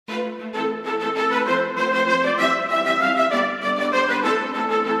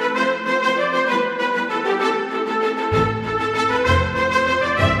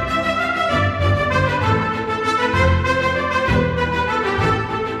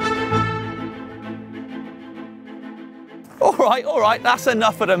right, that's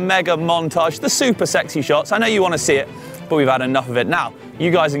enough of the mega montage, the super sexy shots. I know you want to see it, but we've had enough of it. Now,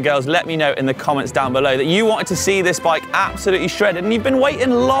 you guys and girls, let me know in the comments down below that you wanted to see this bike absolutely shredded and you've been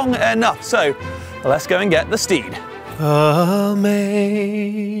waiting long enough. So let's go and get the steed. Amazing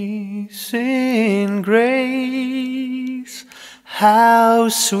grace, how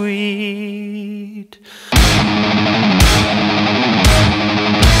sweet.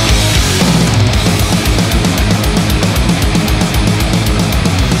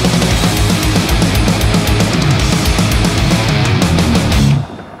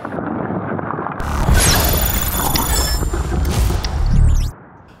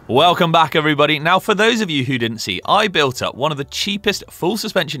 Welcome back, everybody. Now, for those of you who didn't see, I built up one of the cheapest full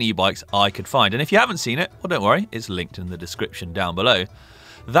suspension e-bikes I could find. And if you haven't seen it, well, don't worry, it's linked in the description down below.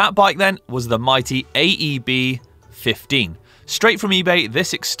 That bike then was the mighty AEB 15. Straight from eBay,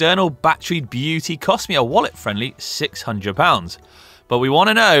 this external batteried beauty cost me a wallet-friendly £600. But we want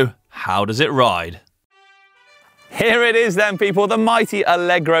to know, how does it ride? Here it is then, people, the mighty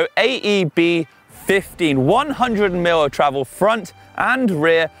Allegro AEB 15, 100mm of travel front and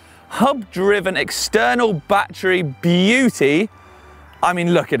rear, hub-driven external battery beauty. I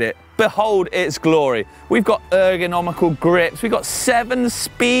mean, look at it. Behold its glory. We've got ergonomical grips. We've got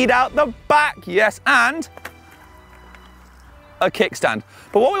 7-speed out the back, yes, and a kickstand.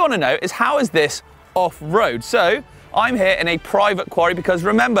 But what we want to know is, how is this off-road? So I'm here in a private quarry because,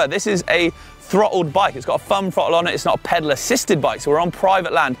 remember, this is a throttled bike. It's got a thumb throttle on it. It's not a pedal-assisted bike. So we're on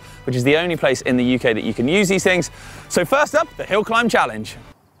private land, which is the only place in the UK that you can use these things. So first up, the hill climb challenge.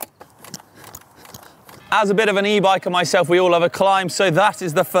 As a bit of an e-biker myself, we all love a climb, so that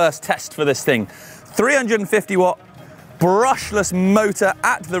is the first test for this thing. 350 watt brushless motor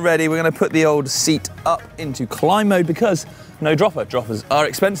at the ready. We're going to put the old seat up into climb mode because no dropper. Droppers are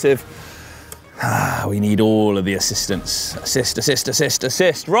expensive. We need all of the assistance. Assist, assist, assist,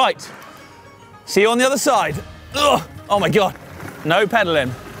 assist. Right. See you on the other side. Ugh. Oh my God. No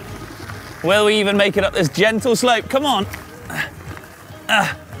pedaling. Will we even make it up this gentle slope? Come on.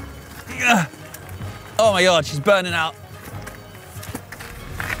 Oh my God, she's burning out.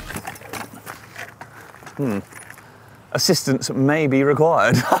 Assistance may be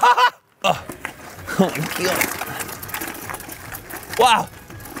required. Oh my God. Wow,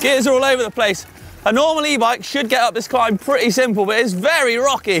 gears are all over the place. A normal e-bike should get up this climb pretty simple, but it's very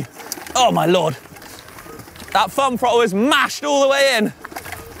rocky. Oh my Lord. That thumb throttle is mashed all the way in.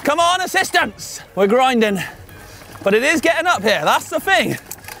 Come on, assistance. We're grinding. But it is getting up here, that's the thing.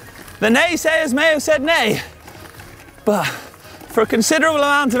 The naysayers may have said nay, but for a considerable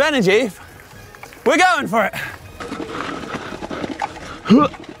amount of energy, we're going for it.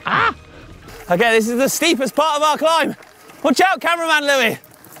 Okay, this is the steepest part of our climb. Watch out, cameraman Louis.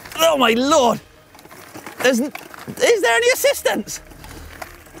 Oh my Lord. Is there any assistance?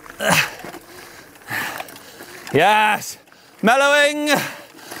 Yes, mellowing,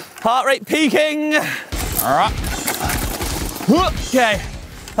 heart rate peaking. All right. Okay,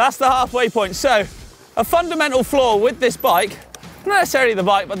 that's the halfway point. So, a fundamental flaw with this bike, not necessarily the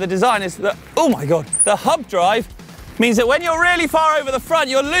bike, but the design, is that, oh my God, the hub drive means that when you're really far over the front,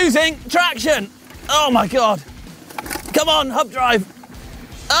 you're losing traction. Oh my God. Come on, hub drive.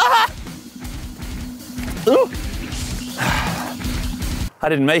 Ah! Ooh. I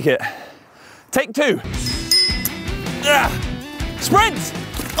didn't make it. Take two. Sprint!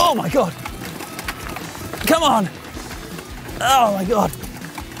 Oh my God. Come on. Oh my God.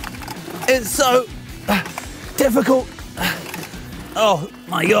 It's so difficult. Oh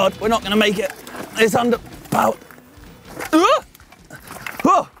my God, we're not gonna make it. It's under power.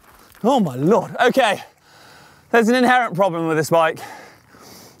 Oh my Lord. Okay, there's an inherent problem with this bike.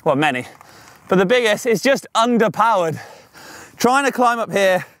 Well, many. But the biggest is just underpowered. Trying to climb up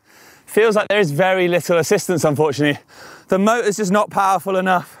here feels like there is very little assistance, unfortunately. The motor's just not powerful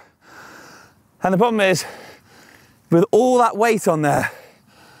enough. And the problem is, with all that weight on there,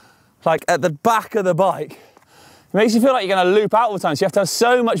 like at the back of the bike, it makes you feel like you're gonna loop out all the time, so you have to have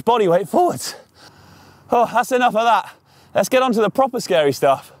so much body weight forwards. Oh, that's enough of that. Let's get on to the proper scary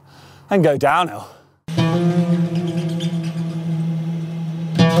stuff and go downhill.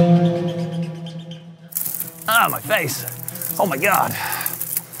 Ah, my face. Oh my God.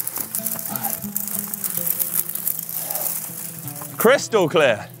 Crystal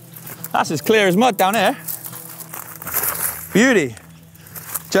clear. That's as clear as mud down here. Beauty.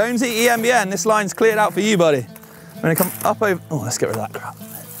 Jonesy EMBN, this line's cleared out for you, buddy. I'm gonna come up over, oh, let's get rid of that crap.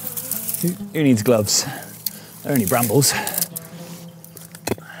 Who needs gloves? They're only brambles.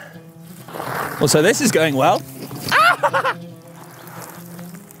 Well, so this is going well. Ah!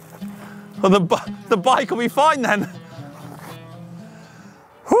 Well, the bike will be fine then.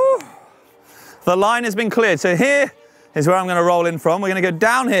 The line has been cleared. So here is where I'm going to roll in from. We're going to go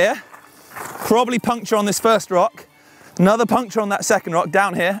down here, probably puncture on this first rock, another puncture on that second rock,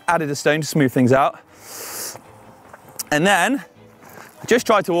 down here, added a stone to smooth things out. And then, I just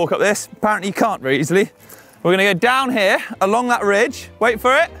tried to walk up this. Apparently you can't very easily. We're going to go down here, along that ridge. Wait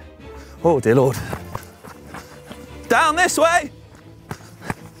for it. Oh, dear Lord. Down this way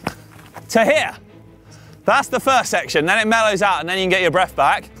to here. That's the first section. Then it mellows out and then you can get your breath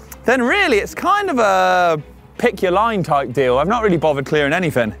back. Then really, it's kind of a pick your line type deal. I've not really bothered clearing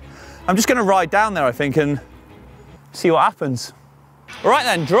anything. I'm just going to ride down there, I think, and see what happens. All right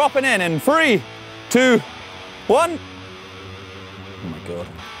then, dropping in 3, 2, 1. Oh my God.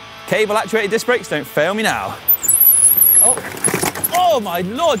 Cable actuated disc brakes, don't fail me now. Oh my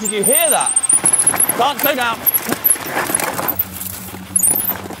Lord, did you hear that? Can't slow down.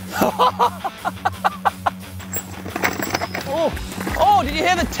 Oh, did you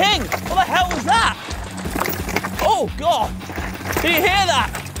hear the ting? What the hell was that? Oh God, did you hear that?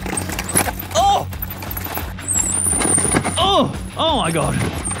 Oh my God.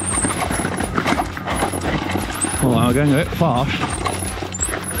 Oh, I'm going a bit fast.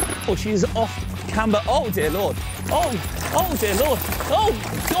 Oh, she's off camber. Oh dear Lord. Oh dear Lord. Oh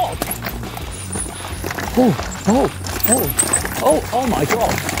God. Oh my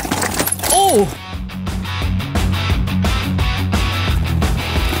God.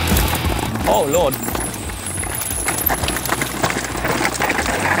 Oh Lord.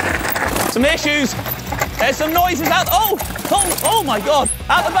 Some issues. There's some noises out. Oh my God.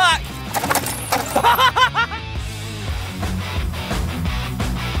 Out the back.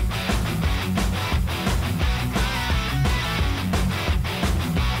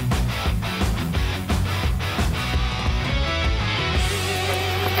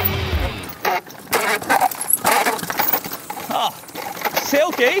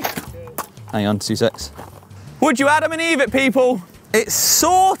 Silky. Hang on, 2 secs. Would you Adam and Eve it, people? It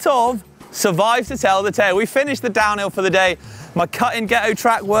sort of survives to tell the tale. We finished the downhill for the day. My cut-in ghetto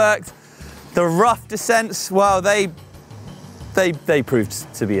track worked. The rough descents, well, they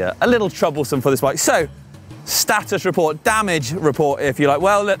proved to be a little troublesome for this bike. So, status report, damage report, if you like.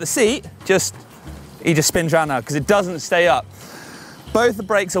 Well, look, the seat, he just spins around now because it doesn't stay up. Both the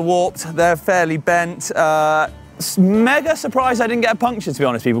brakes are warped. They're fairly bent. Mega surprised I didn't get a puncture, to be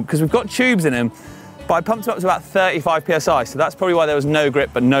honest, people, because we've got tubes in them, but I pumped them up to about 35 PSI, so that's probably why there was no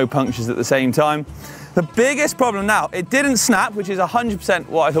grip but no punctures at the same time. The biggest problem now, it didn't snap, which is 100%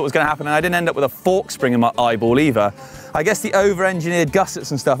 what I thought was going to happen, and I didn't end up with a fork spring in my eyeball either. I guess the over-engineered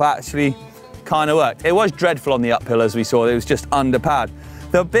gussets and stuff actually kind of worked. It was dreadful on the uphill, as we saw. It was just under pad.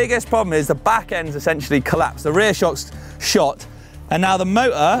 The biggest problem is the back end's essentially collapsed. The rear shock's shot. And now the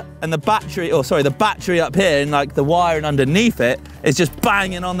motor and the battery, the battery up here and like the wiring underneath it is just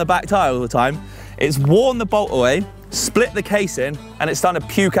banging on the back tyre all the time. It's worn the bolt away, split the casing, and it's starting to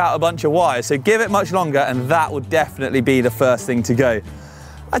puke out a bunch of wires. So give it much longer and that would definitely be the first thing to go.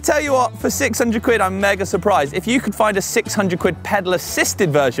 I tell you what, for 600 quid, I'm mega surprised. If you could find a 600 quid pedal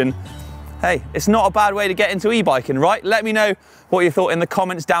assisted version, hey, it's not a bad way to get into e-biking, right? Let me know what you thought in the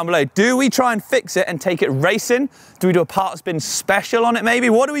comments down below. Do we try and fix it and take it racing? Do we do a parts bin special on it maybe?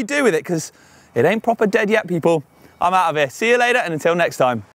 What do we do with it? Because it ain't proper dead yet, people. I'm out of here. See you later, and until next time.